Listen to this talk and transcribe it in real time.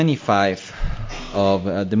25 of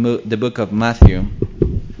the book of Matthew.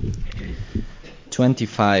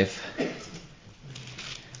 25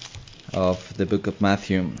 of the book of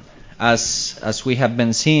Matthew. As we have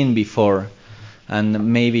been seeing before,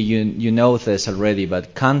 and maybe you know this already,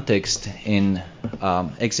 but context in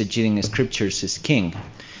exegeting scriptures is king.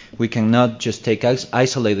 We cannot just take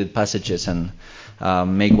isolated passages and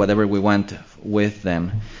make whatever we want with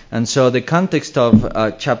them. And so the context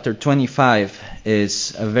of chapter 25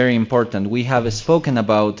 is very important. We have spoken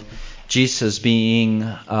about Jesus being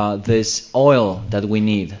this oil that we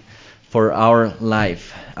need for our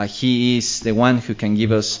life. He is the one who can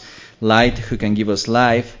give us light, who can give us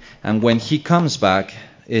life. And when he comes back,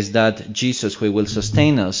 is that Jesus who will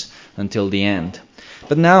sustain us until the end.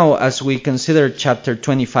 But now, as we consider chapter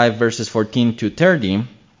 25, verses 14 to 30,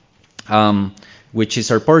 which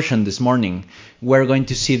is our portion this morning, we're going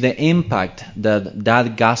to see the impact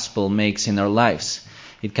that gospel makes in our lives.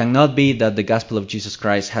 It cannot be that the gospel of Jesus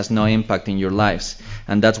Christ has no impact in your lives.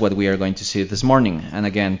 And that's what we are going to see this morning. And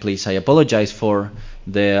again, please, I apologize for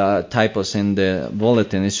the typos in the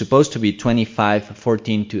bulletin. It's supposed to be 25,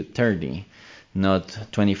 14 to 30, not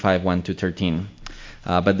 25, 1 to 13.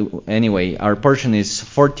 But anyway, our portion is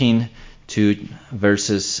 14 to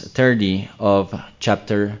verses 30 of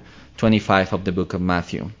chapter 25 of the book of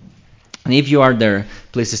Matthew. And if you are there,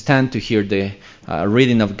 please stand to hear the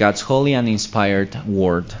reading of God's holy and inspired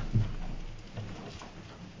word.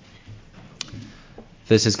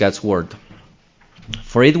 This is God's word.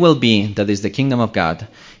 For it will be, that is the kingdom of God,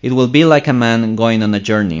 it will be like a man going on a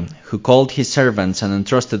journey, who called his servants and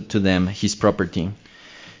entrusted to them his property.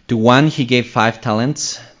 To one he gave 5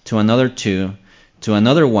 talents, to another 2, to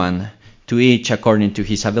another 1, to each according to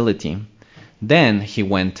his ability. Then he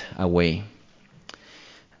went away.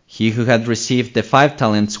 He who had received the 5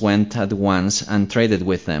 talents went at once and traded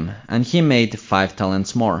with them, and he made 5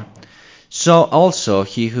 talents more. So also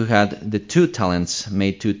he who had the 2 talents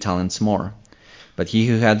made 2 talents more. But he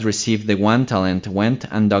who had received the 1 talent went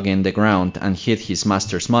and dug in the ground and hid his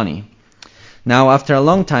master's money. Now after a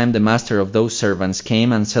long time the master of those servants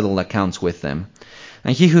came and settled accounts with them.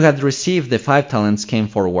 And he who had received the 5 talents came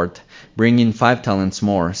forward, bringing 5 talents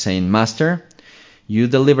more, saying, Master, you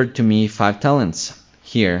delivered to me 5 talents.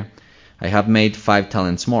 Here, I have made 5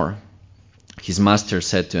 talents more. His master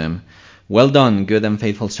said to him, Well done, good and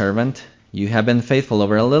faithful servant. You have been faithful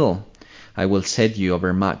over a little. I will set you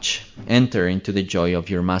over much. Enter into the joy of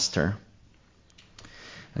your master.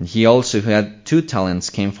 And he also who had 2 talents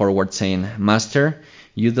came forward, saying, Master,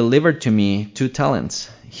 you delivered to me 2 talents.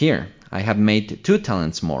 Here, I have made 2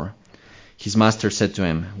 talents more. His master said to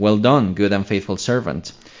him, Well done, good and faithful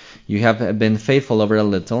servant. You have been faithful over a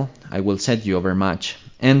little. I will set you over much.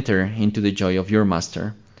 Enter into the joy of your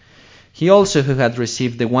master. He also who had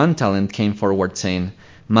received the 1 talent came forward, saying,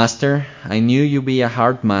 Master, I knew you be a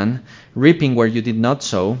hard man, reaping where you did not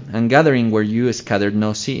sow, and gathering where you scattered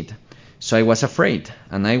no seed. So I was afraid,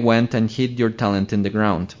 and I went and hid your talent in the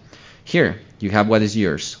ground. Here, you have what is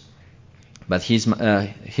yours. But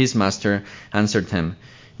his master answered him,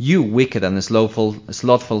 You wicked and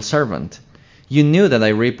slothful servant. You knew that I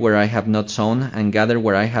reap where I have not sown, and gather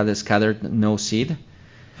where I have scattered no seed.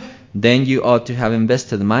 Then you ought to have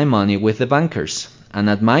invested my money with the bankers, and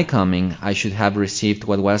at my coming I should have received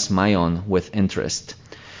what was my own with interest.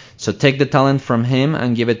 So take the talent from him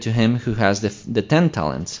and give it to him who has the 10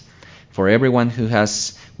 talents. For to everyone who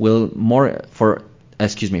has will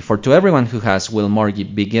more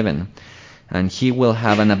be given, and he will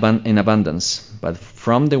have in abundance. But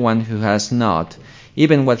from the one who has not,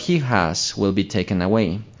 even what he has will be taken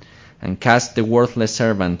away. And cast the worthless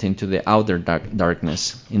servant into the outer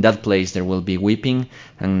darkness. In that place there will be weeping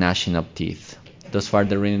and gnashing of teeth. Thus far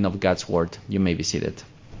the reading of God's word. You may be seated.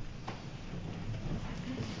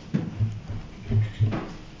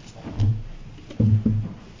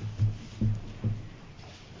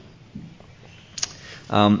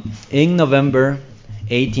 In November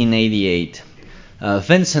 1888,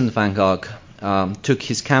 Vincent van Gogh took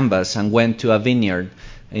his canvas and went to a vineyard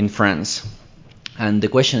in France. And the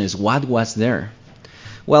question is, what was there?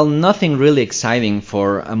 Well, nothing really exciting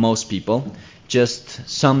for most people, just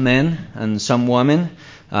some men and some women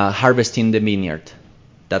harvesting the vineyard.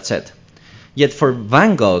 That's it. Yet for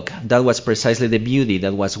Van Gogh, that was precisely the beauty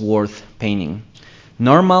that was worth painting.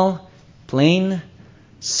 Normal, plain,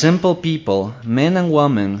 simple people, men and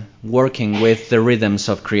women, working with the rhythms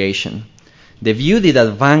of creation. The beauty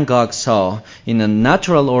that Van Gogh saw in a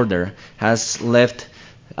natural order has left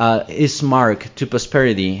its mark to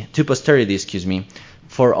posterity,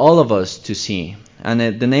 for all of us to see.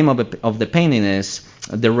 And the name of the painting is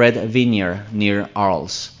The Red Vineyard near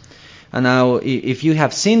Arles. And now, if you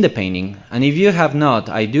have seen the painting, and if you have not,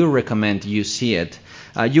 I do recommend you see it.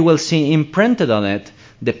 You will see imprinted on it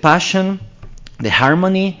the passion, the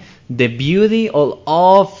harmony, the beauty of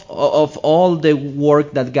all the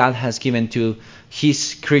work that God has given to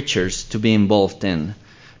His creatures to be involved in.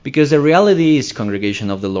 Because the reality is, congregation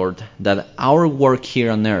of the Lord, that our work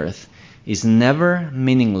here on earth is never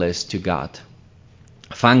meaningless to God.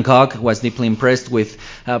 Van Gogh was deeply impressed with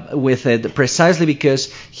it precisely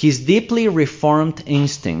because his deeply reformed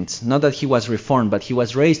instincts, not that he was reformed, but he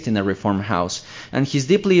was raised in a reformed house, and his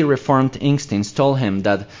deeply reformed instincts told him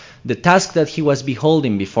that the task that he was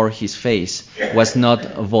beholding before his face was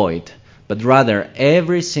not void, but rather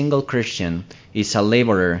every single Christian is a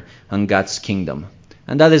laborer on God's kingdom.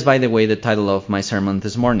 And that is, by the way, the title of my sermon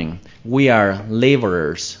this morning. We are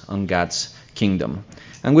laborers on God's kingdom.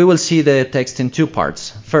 And we will see the text in two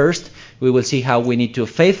parts. First, we will see how we need to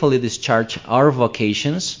faithfully discharge our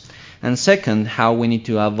vocations. And second, how we need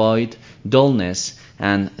to avoid dullness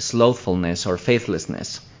and slothfulness or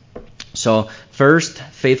faithlessness. So, first,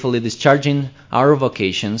 faithfully discharging our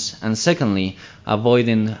vocations. And secondly,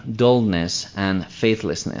 avoiding dullness and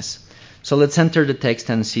faithlessness. So let's enter the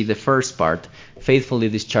text and see the first part, faithfully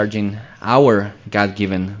discharging our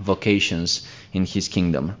God-given vocations in His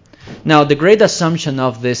kingdom. Now, the great assumption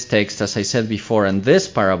of this text, as I said before, and this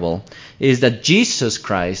parable, is that Jesus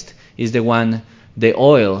Christ is the one, the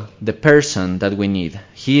oil, the person that we need.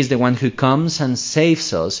 He is the one who comes and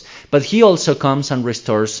saves us, but He also comes and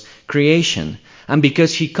restores creation. And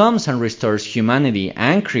because He comes and restores humanity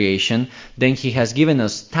and creation, then He has given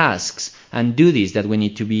us tasks and duties that we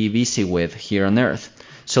need to be busy with here on earth.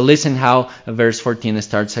 So listen how verse 14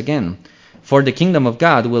 starts again. For the kingdom of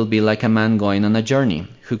God will be like a man going on a journey,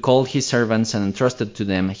 who called his servants and entrusted to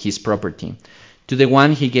them his property. To the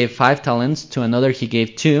one he gave 5 talents, to another he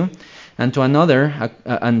gave 2, and to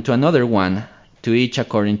another 1, to each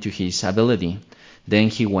according to his ability. Then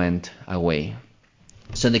he went away.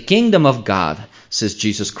 So the kingdom of God, says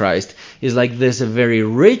Jesus Christ, is like this very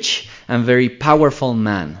rich and very powerful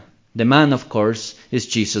man. The man, of course, is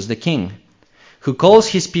Jesus the King, who calls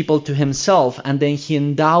his people to himself, and then he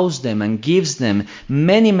endows them and gives them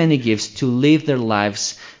many, many gifts to live their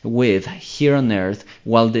lives with here on earth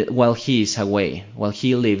while he is away, while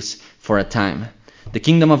he lives for a time. The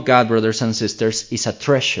kingdom of God, brothers and sisters, is a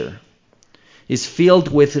treasure. Is filled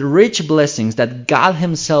with rich blessings that God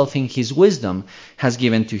Himself in His wisdom has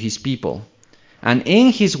given to His people. And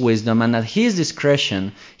in His wisdom and at His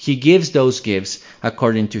discretion, He gives those gifts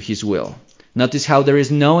according to His will. Notice how there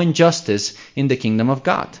is no injustice in the kingdom of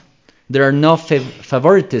God. There are no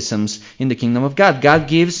favoritisms in the kingdom of God. God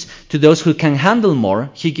gives to those who can handle more,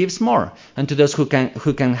 He gives more. And to those who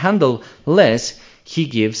can handle less, He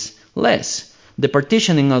gives less. The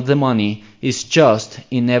partitioning of the money is just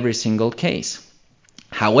in every single case.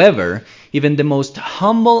 However, even the most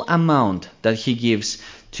humble amount that He gives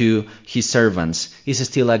to His servants is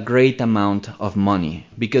still a great amount of money,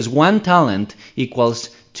 because 1 talent equals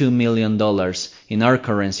 $2 million in our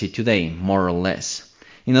currency today, more or less.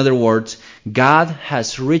 In other words, God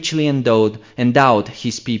has richly endowed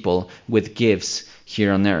His people with gifts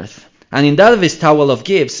here on earth. And in that bestowal of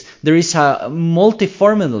gifts, there is a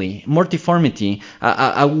multiformity,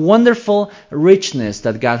 a wonderful richness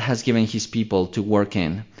that God has given His people to work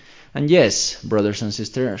in. And yes, brothers and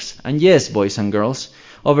sisters, and yes, boys and girls,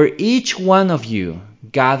 over each one of you,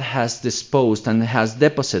 God has disposed and has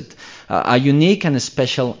deposited a unique and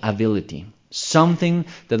special ability, something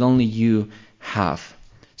that only you have,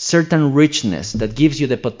 certain richness that gives you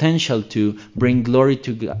the potential to bring glory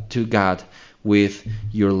to God with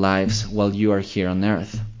your lives while you are here on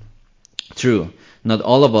earth. True, not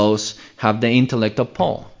all of us have the intellect of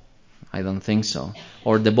Paul. I don't think so.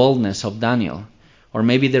 Or the boldness of Daniel. Or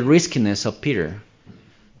maybe the riskiness of Peter.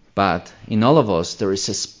 But in all of us, there is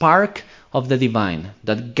a spark of the divine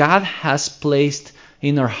that God has placed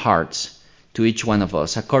in our hearts to each one of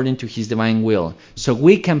us according to His divine will, so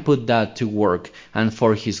we can put that to work and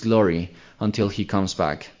for His glory until He comes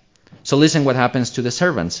back. So listen what happens to the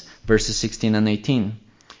servants, verses 16 and 18.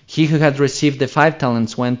 He who had received the 5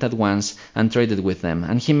 talents went at once and traded with them,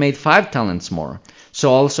 and he made 5 talents more.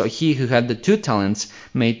 So also he who had the 2 talents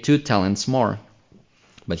made 2 talents more.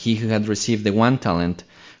 But he who had received the 1 talent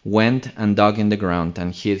went and dug in the ground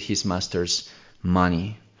and hid his master's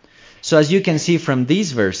money. So as you can see from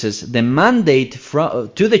these verses, the mandate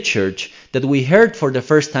to the church that we heard for the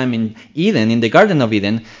first time in Eden, in the Garden of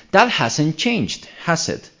Eden, that hasn't changed, has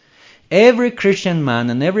it? Every Christian man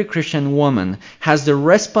and every Christian woman has the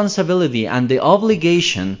responsibility and the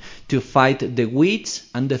obligation to fight the weeds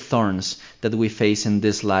and the thorns that we face in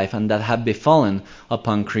this life and that have befallen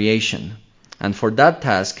upon creation. And for that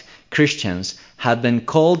task, Christians have been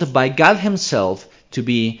called by God Himself to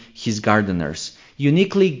be His gardeners,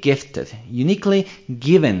 uniquely gifted, uniquely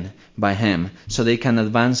given by Him, so they can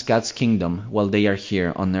advance God's kingdom while they are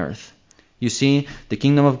here on earth. You see, the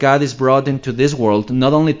kingdom of God is brought into this world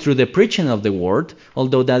not only through the preaching of the word,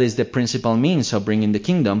 although that is the principal means of bringing the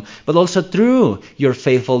kingdom, but also through your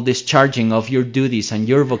faithful discharging of your duties and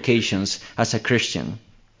your vocations as a Christian.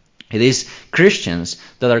 It is Christians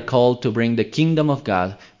that are called to bring the kingdom of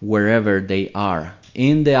God wherever they are,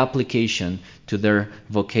 in the application to their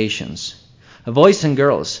vocations. Boys and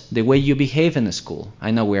girls, the way you behave in a school,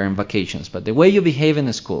 I know we are in vacations, but the way you behave in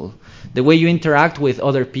a school, the way you interact with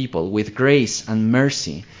other people with grace and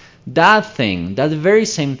mercy, that very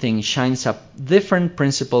same thing shines a different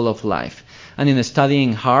principle of life. And in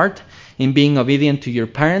studying hard, in being obedient to your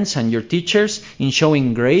parents and your teachers, in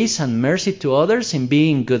showing grace and mercy to others, in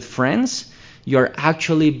being good friends, you are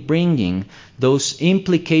actually bringing those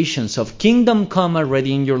implications of kingdom come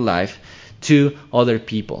already in your life to other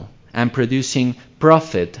people and producing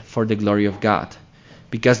profit for the glory of God.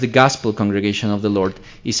 Because the gospel, congregation of the Lord,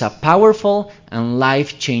 is a powerful and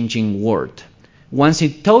life-changing word. Once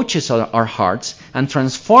it touches our hearts and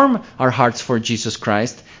transforms our hearts for Jesus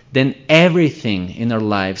Christ, then everything in our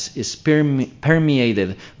lives is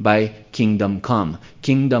permeated by kingdom come,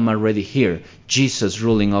 kingdom already here, Jesus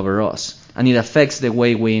ruling over us. And it affects the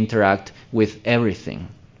way we interact with everything.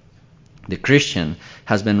 The Christian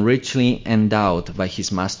has been richly endowed by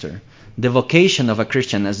his master. The vocation of a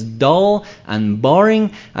Christian, as dull and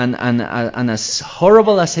boring and as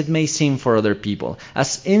horrible as it may seem for other people,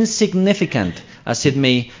 as insignificant as it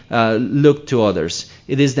may look to others,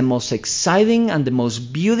 it is the most exciting and the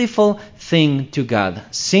most beautiful thing to God,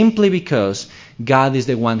 simply because God is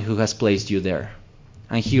the one who has placed you there,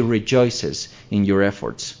 and He rejoices in your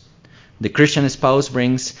efforts. The Christian spouse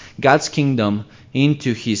brings God's kingdom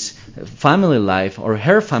into his family life or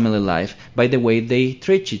her family life by the way they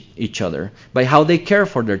treat each other, by how they care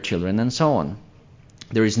for their children, and so on.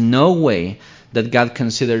 There is no way that God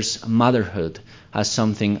considers motherhood as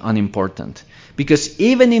something unimportant. Because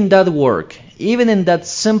even in that work, even in that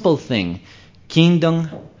simple thing, kingdom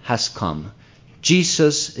has come.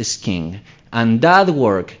 Jesus is king, and that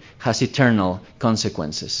work has eternal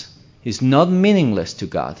consequences. It's not meaningless to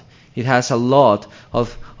God. It has a lot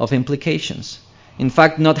of implications. In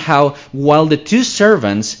fact, note how while the two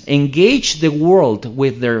servants engage the world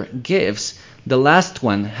with their gifts, the last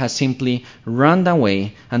one has simply run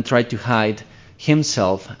away and tried to hide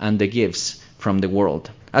himself and the gifts from the world.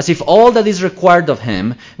 As if all that is required of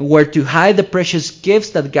him were to hide the precious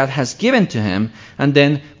gifts that God has given to him and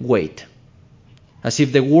then wait. As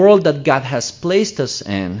if the world that God has placed us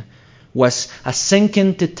in was a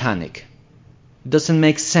sinking Titanic. It doesn't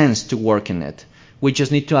make sense to work in it. We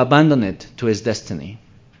just need to abandon it to its destiny.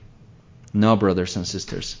 No, brothers and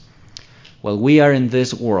sisters. While we are in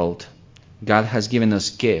this world, God has given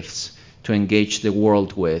us gifts to engage the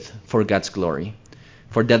world with for God's glory,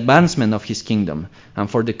 for the advancement of His kingdom, and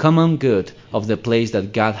for the common good of the place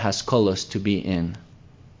that God has called us to be in.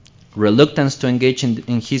 Reluctance to engage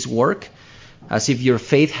in His work, as if your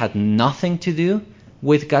faith had nothing to do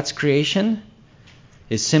with God's creation,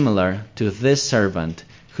 is similar to this servant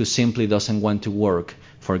who simply doesn't want to work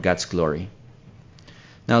for God's glory.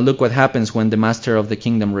 Now look what happens when the master of the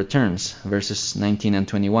kingdom returns, verses 19 and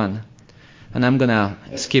 21. And I'm going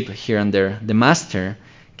to skip here and there. The master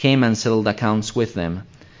came and settled accounts with them.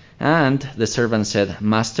 And the servant said,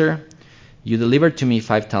 Master, you delivered to me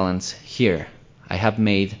 5 talents. Here, I have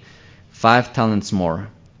made 5 talents more.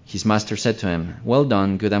 His master said to him, Well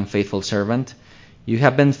done, good and faithful servant. You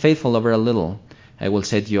have been faithful over a little. I will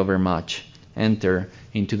set you over much. Enter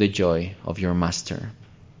into the joy of your master.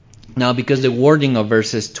 Now, because the wording of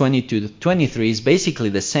verses 22 to 23 is basically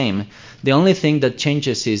the same, the only thing that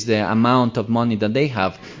changes is the amount of money that they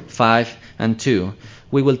have, 5 and 2.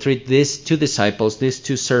 We will treat these 2 disciples, these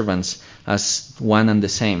 2 servants, as one and the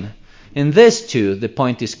same. In these 2, the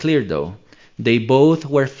point is clear though. They both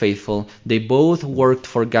were faithful, they both worked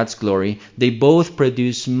for God's glory, they both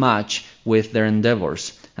produced much with their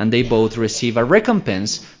endeavors, and they both receive a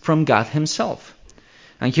recompense from God Himself.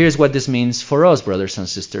 And here's what this means for us, brothers and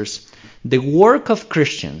sisters. The work of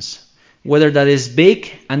Christians, whether that is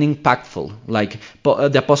big and impactful, like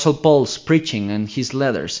the Apostle Paul's preaching and his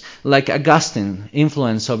letters, like Augustine's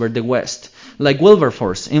influence over the West, like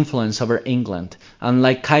Wilberforce influence over England, and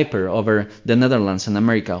like Kuiper over the Netherlands and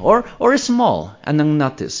America, or small and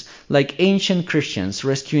unnoticed, like ancient Christians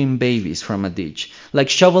rescuing babies from a ditch, like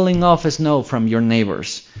shoveling off snow from your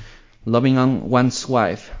neighbors, loving on one's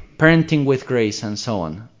wife, parenting with grace, and so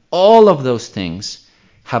on. All of those things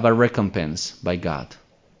have a recompense by God.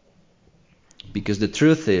 Because the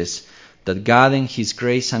truth is that God in His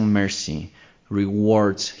grace and mercy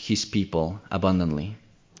rewards His people abundantly,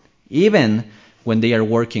 even when they are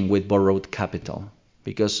working with borrowed capital,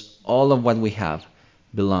 because all of what we have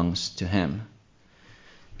belongs to Him.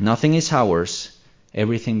 Nothing is ours,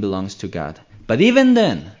 everything belongs to God. But even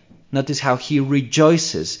then, notice how He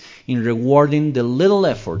rejoices in rewarding the little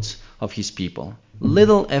efforts of His people,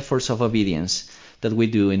 little efforts of obedience that we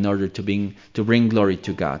do in order to bring glory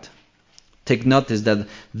to God. Take notice that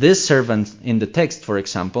this servant in the text, for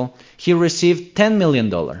example, he received $10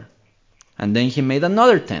 million, and then he made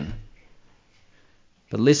another 10.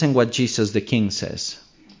 But listen what Jesus the King says.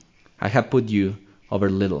 I have put you over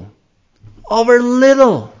little. Over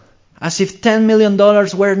little! As if $10 million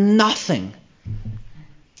were nothing.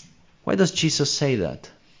 Why does Jesus say that?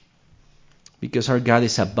 Because our God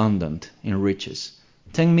is abundant in riches.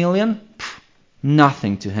 10 million?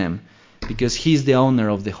 Nothing to Him, because He's the owner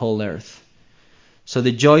of the whole earth. So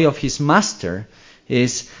the joy of his master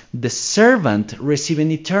is the servant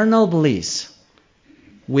receiving eternal bliss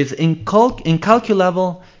with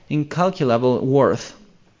incalculable worth.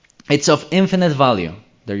 It's of infinite value.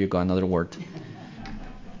 There you go, another word.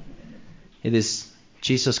 It is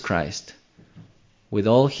Jesus Christ with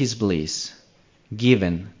all His bliss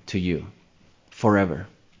given to you forever.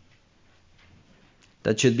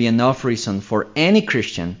 That should be enough reason for any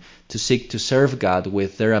Christian to seek to serve God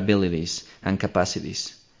with their abilities and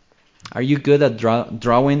capacities. Are you good at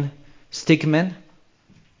drawing stickmen?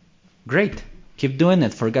 Great. Keep doing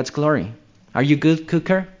it for God's glory. Are you a good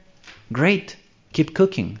cooker? Great. Keep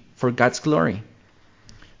cooking for God's glory.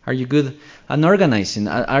 Are you good at organizing?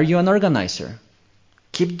 Are you an organizer?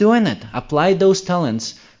 Keep doing it. Apply those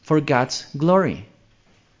talents for God's glory.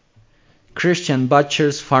 Christian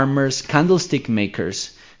butchers, farmers, candlestick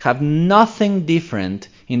makers have nothing different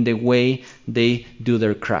in the way they do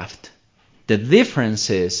their craft. The difference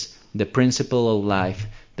is the principle of life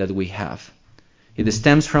that we have. It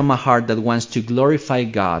stems from a heart that wants to glorify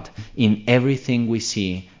God in everything we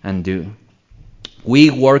see and do. We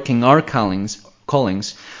work in our callings,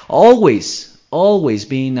 always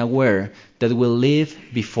being aware that we live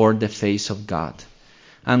before the face of God.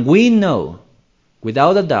 And we know,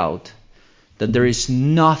 without a doubt, that there is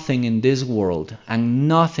nothing in this world and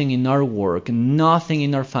nothing in our work, nothing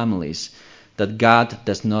in our families that God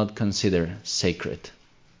does not consider sacred.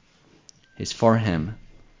 It's for Him.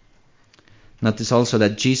 Notice also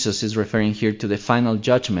that Jesus is referring here to the final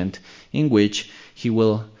judgment in which He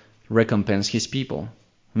will recompense His people.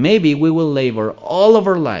 Maybe we will labor all of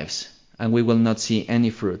our lives and we will not see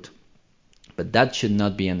any fruit. But that should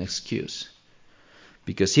not be an excuse.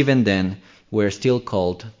 Because even then, we're still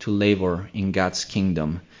called to labor in God's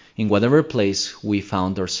kingdom, in whatever place we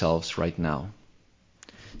found ourselves right now.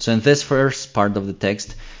 So in this first part of the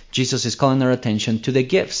text, Jesus is calling our attention to the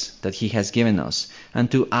gifts that He has given us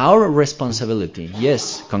and to our responsibility,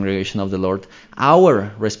 yes, congregation of the Lord,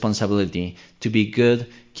 our responsibility to be good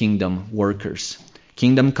kingdom workers.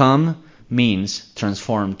 Kingdom come means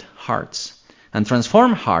transformed hearts. And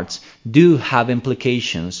transformed hearts do have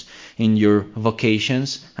implications in your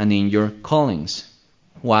vocations and in your callings.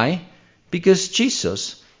 Why? Because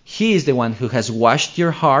Jesus, He is the one who has washed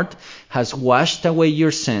your heart, has washed away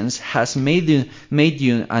your sins, has made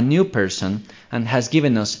you a new person, and has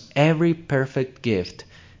given us every perfect gift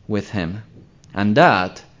with Him. And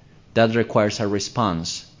that requires a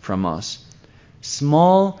response from us.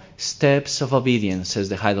 Small steps of obedience, says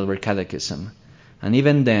the Heidelberg Catechism. And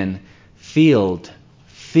even then, filled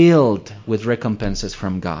with recompenses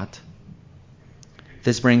from God.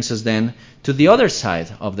 This brings us then to the other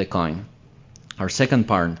side of the coin, our second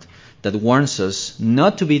part that warns us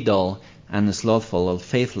not to be dull and slothful or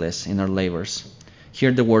faithless in our labors.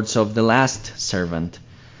 Hear the words of the last servant.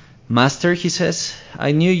 Master, he says,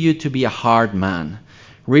 I knew you to be a hard man,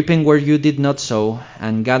 reaping where you did not sow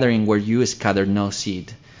and gathering where you scattered no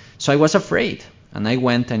seed. So I was afraid, and I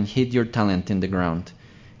went and hid your talent in the ground.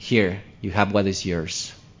 Here, you have what is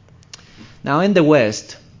yours. Now in the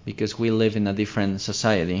West, because we live in a different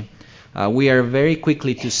society, we are very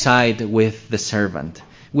quickly to side with the servant.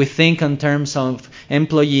 We think in terms of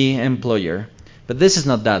employee-employer. But this is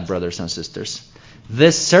not that, brothers and sisters.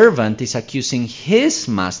 This servant is accusing his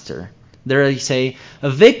master, dare I say,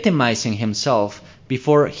 victimizing himself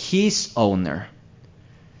before his owner.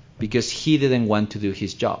 because he didn't want to do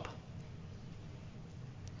his job.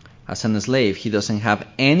 As a slave, he doesn't have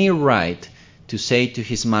any right to say to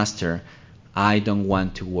his master, I don't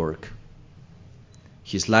want to work.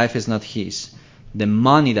 His life is not his. The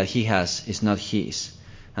money that he has is not his.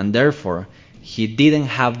 And therefore, he didn't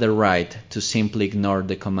have the right to simply ignore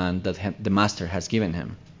the command that the master has given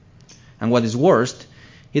him. And what is worst,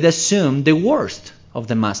 it assumed the worst of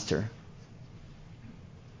the master.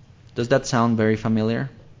 Does that sound very familiar?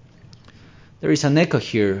 There is an echo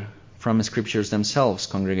here from scriptures themselves,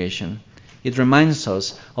 congregation. It reminds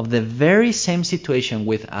us of the very same situation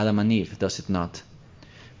with Adam and Eve, does it not?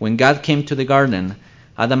 When God came to the garden,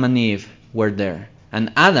 Adam and Eve were there.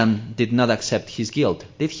 And Adam did not accept his guilt,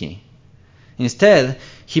 did he? Instead,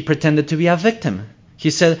 he pretended to be a victim.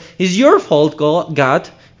 He said, it's your fault, God,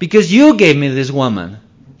 because you gave me this woman.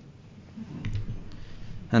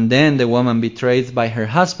 And then the woman betrayed by her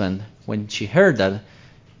husband, when she heard that,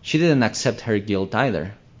 she didn't accept her guilt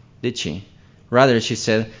either, did she? Rather, she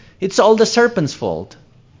said, it's all the serpent's fault.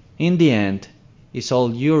 In the end, it's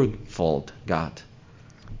all your fault, God.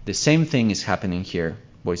 The same thing is happening here,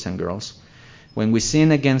 boys and girls. When we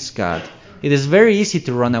sin against God, it is very easy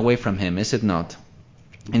to run away from Him, is it not?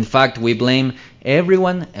 In fact, we blame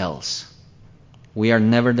everyone else. We are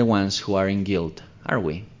never the ones who are in guilt, are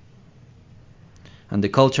we? And the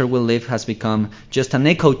culture we live has become just an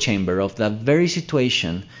echo chamber of that very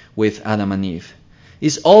situation with Adam and Eve.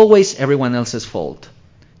 It's always everyone else's fault.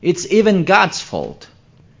 It's even God's fault,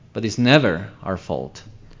 but it's never our fault.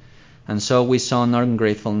 And so we sow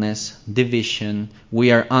ungratefulness, division,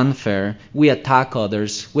 we are unfair, we attack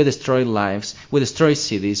others, we destroy lives, we destroy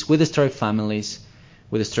cities, we destroy families,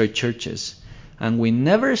 we destroy churches. And we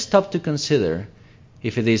never stop to consider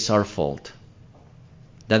if it is our fault.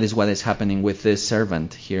 That is what is happening with this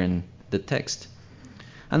servant here in the text.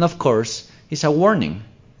 And of course, it's a warning.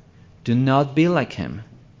 Do not be like him.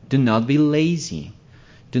 Do not be lazy.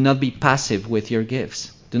 Do not be passive with your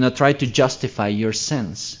gifts. Do not try to justify your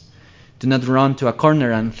sins. Do not run to a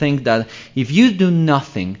corner and think that if you do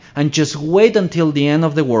nothing and just wait until the end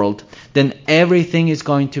of the world, then everything is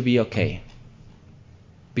going to be okay.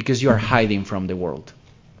 Because you are hiding from the world.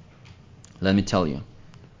 Let me tell you,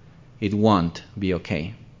 it won't be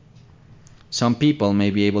okay. Some people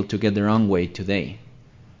may be able to get their own way today,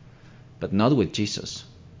 but not with Jesus.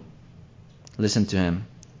 Listen to him.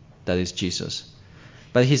 That is Jesus.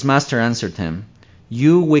 But his master answered him,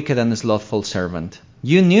 you wicked and slothful servant,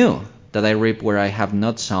 you knew that I reap where I have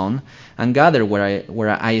not sown, and gather where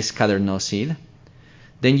I scattered no seed.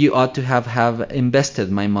 Then you ought to have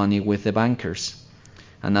invested my money with the bankers,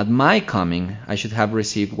 and at my coming I should have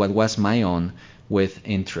received what was my own with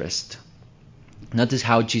interest. Notice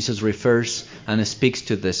how Jesus refers and speaks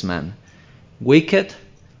to this man. Wicked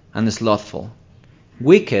and slothful.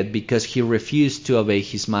 Wicked because he refused to obey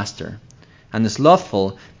his master, and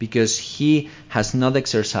slothful because he has not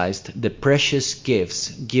exercised the precious gifts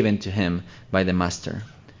given to him by the master.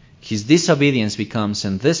 His disobedience becomes,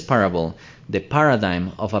 in this parable, the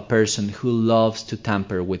paradigm of a person who loves to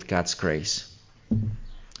tamper with God's grace.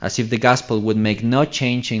 As if the gospel would make no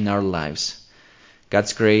change in our lives.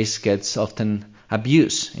 God's grace gets often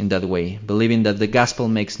abused in that way, believing that the gospel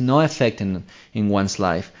makes no effect in one's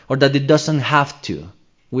life, or that it doesn't have to.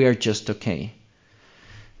 We are just okay.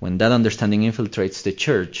 When that understanding infiltrates the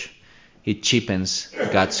church, it cheapens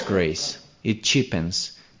God's grace. It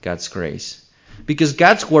cheapens God's grace. Because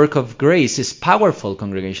God's work of grace is powerful,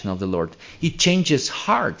 congregation of the Lord. It changes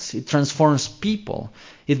hearts. It transforms people.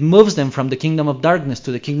 It moves them from the kingdom of darkness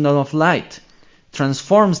to the kingdom of light.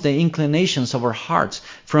 Transforms the inclinations of our hearts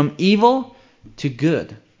from evil to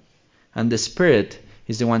good. And the Spirit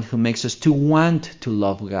is the one who makes us to want to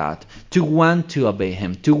love God, to want to obey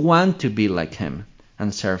Him, to want to be like Him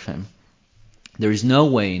and serve Him. There is no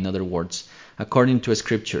way, in other words, according to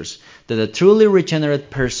Scriptures, that a truly regenerate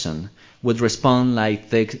person would respond like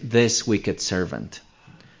this wicked servant.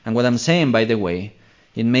 And what I'm saying, by the way,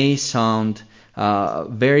 it may sound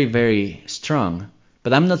very, very strong,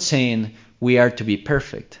 but I'm not saying we are to be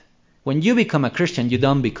perfect. When you become a Christian, you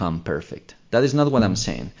don't become perfect. That is not what I'm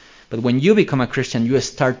saying. But when you become a Christian, you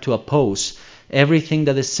start to oppose everything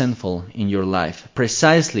that is sinful in your life,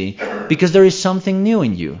 precisely because there is something new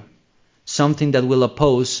in you, something that will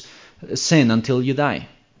oppose sin until you die.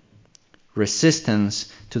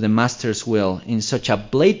 Resistance to the Master's will in such a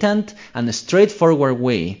blatant and straightforward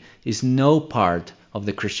way is no part of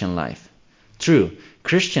the Christian life. True,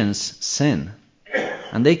 Christians sin,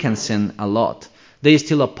 and they can sin a lot. They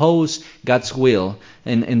still oppose God's will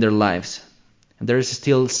in their lives. There is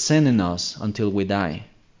still sin in us until we die.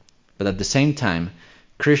 But at the same time,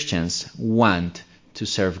 Christians want to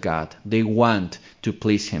serve God. They want to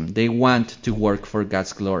please Him. They want to work for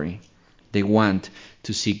God's glory. They want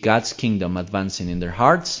to see God's kingdom advancing in their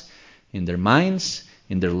hearts, in their minds,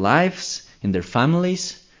 in their lives, in their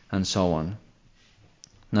families, and so on.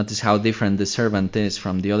 Notice how different the servant is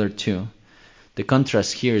from the other two. The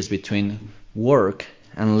contrast here is between work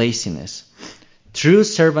and laziness. True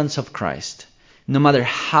servants of Christ, no matter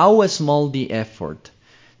how small the effort,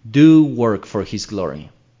 do work for His glory.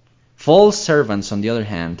 False servants, on the other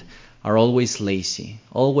hand, are always lazy,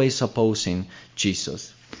 always opposing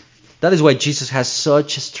Jesus. That is why Jesus has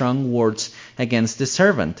such strong words against the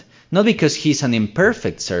servant. Not because he's an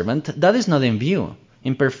imperfect servant, that is not in view.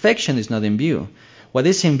 Imperfection is not in view. What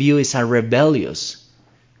is in view is a rebellious,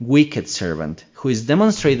 wicked servant who is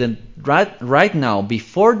demonstrated right now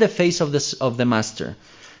before the face of the master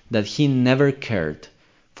that he never cared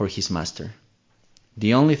for his master.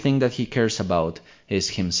 The only thing that he cares about is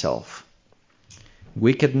himself.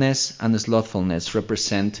 Wickedness and slothfulness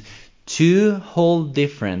represent two whole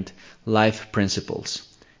different life principles.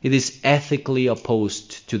 It is ethically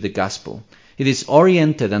opposed to the gospel. It is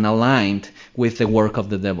oriented and aligned with the work of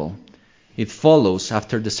the devil. It follows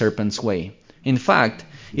after the serpent's way. In fact,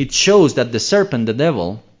 it shows that the serpent, the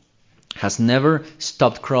devil, has never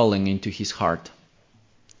stopped crawling into his heart.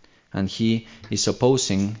 And he is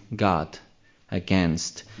opposing God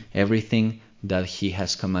against everything that He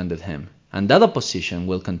has commanded him. And that opposition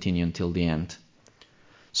will continue until the end.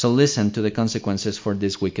 So listen to the consequences for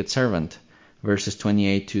this wicked servant. Verses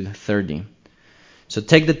 28 to 30. So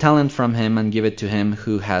take the talent from him and give it to him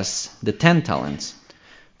who has the 10 talents.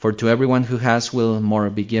 For to everyone who has will more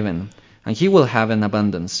be given, and he will have an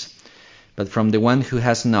abundance. But from the one who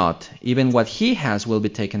has not, even what he has will be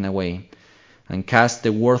taken away. And cast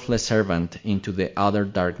the worthless servant into the utter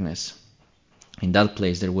darkness. In that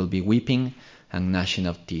place there will be weeping and gnashing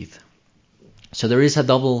of teeth. So there is a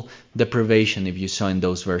double deprivation, if you saw in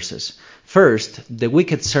those verses. First, the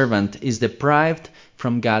wicked servant is deprived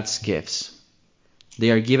from God's gifts.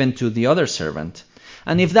 They are given to the other servant.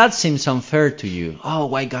 And if that seems unfair to you,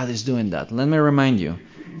 why God is doing that? Let me remind you,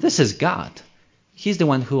 this is God. He's the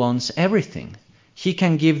one who owns everything. He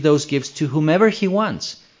can give those gifts to whomever He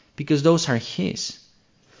wants, because those are His.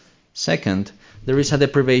 Second, there is a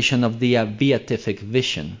deprivation of the beatific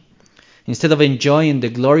vision. Instead of enjoying the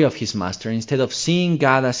glory of his master, instead of seeing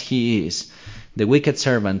God as He is, the wicked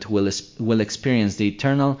servant will experience the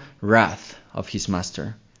eternal wrath of his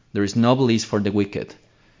master. There is no bliss for the wicked.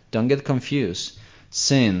 Don't get confused.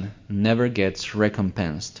 Sin never gets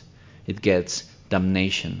recompensed. It gets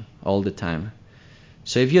damnation all the time.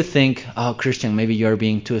 So if you think, Christian, maybe you're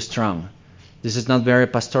being too strong, this is not very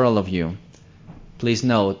pastoral of you, please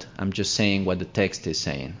note, I'm just saying what the text is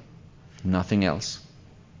saying. Nothing else.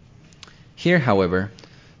 Here, however,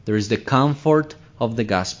 there is the comfort of the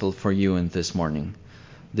gospel for you in this morning.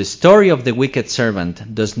 The story of the wicked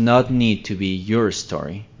servant does not need to be your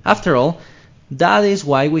story. After all, that is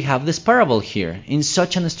why we have this parable here in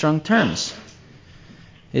such strong terms.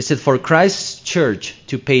 Is it for Christ's church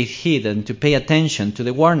to pay heed and to pay attention to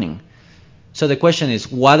the warning? So the question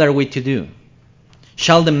is, what are we to do?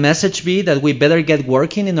 Shall the message be that we better get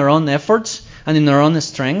working in our own efforts and in our own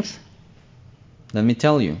strength? Let me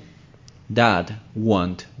tell you, that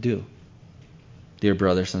won't do, dear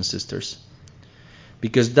brothers and sisters.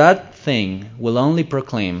 Because that thing will only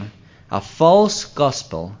proclaim a false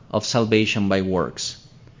gospel of salvation by works.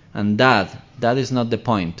 And that is not the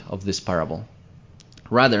point of this parable.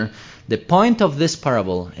 Rather, the point of this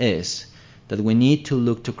parable is that we need to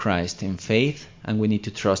look to Christ in faith and we need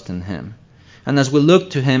to trust in Him. And as we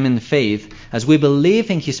look to Him in faith, as we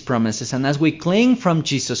believe in His promises, and as we cling from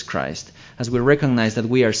Jesus Christ, as we recognize that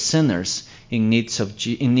we are sinners in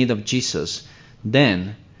need of Jesus,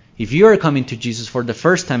 then, if you are coming to Jesus for the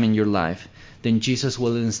first time in your life, then Jesus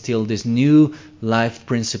will instill this new life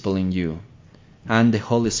principle in you. And the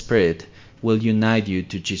Holy Spirit will unite you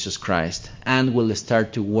to Jesus Christ and will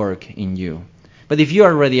start to work in you. But if you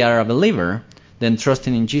already are a believer, then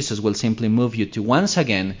trusting in Jesus will simply move you to once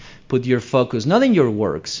again put your focus not in your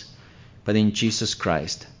works, but in Jesus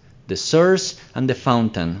Christ, the source and the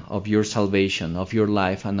fountain of your salvation, of your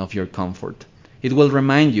life, and of your comfort. It will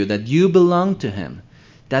remind you that you belong to Him,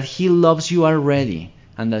 that He loves you already,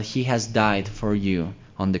 and that He has died for you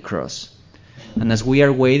on the cross. And as we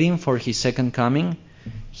are waiting for His second coming,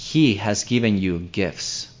 He has given you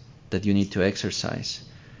gifts that you need to exercise.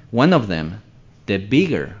 One of them, the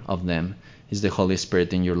bigger of them, is the Holy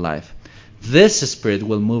Spirit in your life. This Spirit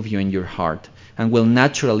will move you in your heart and will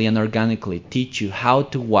naturally and organically teach you how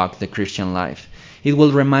to walk the Christian life. It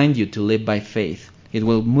will remind you to live by faith. It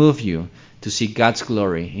will move you to see God's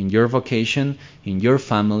glory in your vocation, in your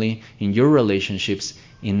family, in your relationships,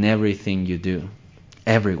 in everything you do,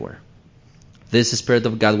 everywhere. This Spirit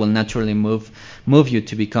of God will naturally move you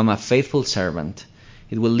to become a faithful servant.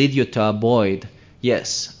 It will lead you to avoid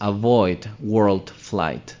world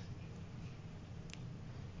flight.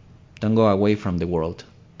 Don't go away from the world.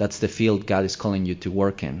 That's the field God is calling you to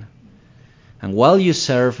work in. And while you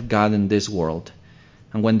serve God in this world,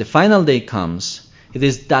 and when the final day comes, it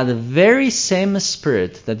is that very same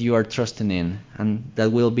Spirit that you are trusting in and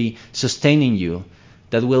that will be sustaining you,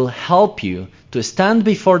 that will help you to stand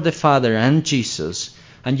before the Father and Jesus,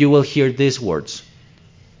 and you will hear these words: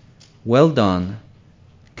 "Well done,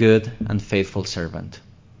 good and faithful servant.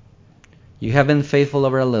 You have been faithful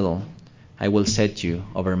over a little. I will set you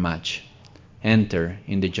over much. Enter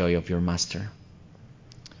in the joy of your master."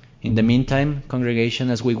 In the meantime, congregation,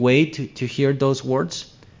 as we wait to hear those words,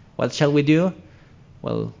 what shall we do?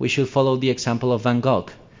 Well, we should follow the example of Van Gogh.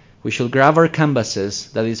 We should grab our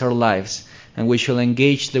canvases, that is our lives, and we shall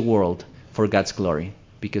engage the world for God's glory,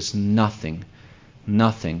 because nothing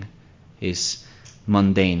is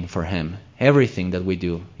mundane for Him. Everything that we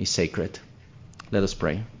do is sacred. Let us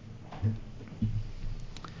pray.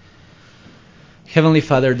 Heavenly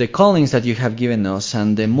Father, the callings that you have given us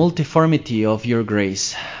and the multiformity of your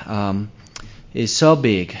grace is so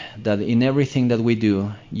big that in everything that we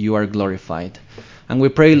do, you are glorified. And we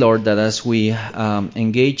pray, Lord, that as we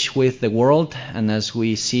engage with the world and as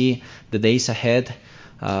we see the days ahead,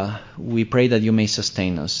 we pray that you may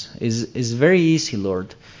sustain us. It's very easy,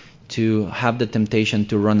 Lord, to have the temptation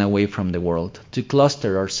to run away from the world, to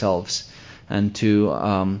cluster ourselves and to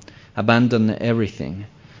abandon everything.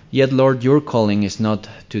 Yet, Lord, your calling is not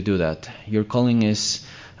to do that. Your calling is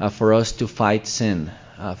for us to fight sin,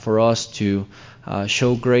 for us to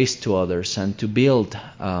show grace to others and to build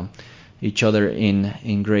each other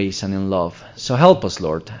in grace and in love. So help us,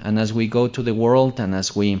 Lord. And as we go to the world and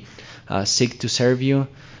as we seek to serve you,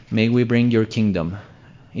 may we bring your kingdom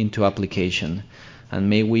into application. And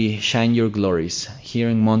may we shine your glories here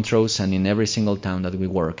in Montrose and in every single town that we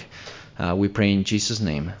work. We pray in Jesus'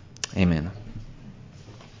 name. Amen.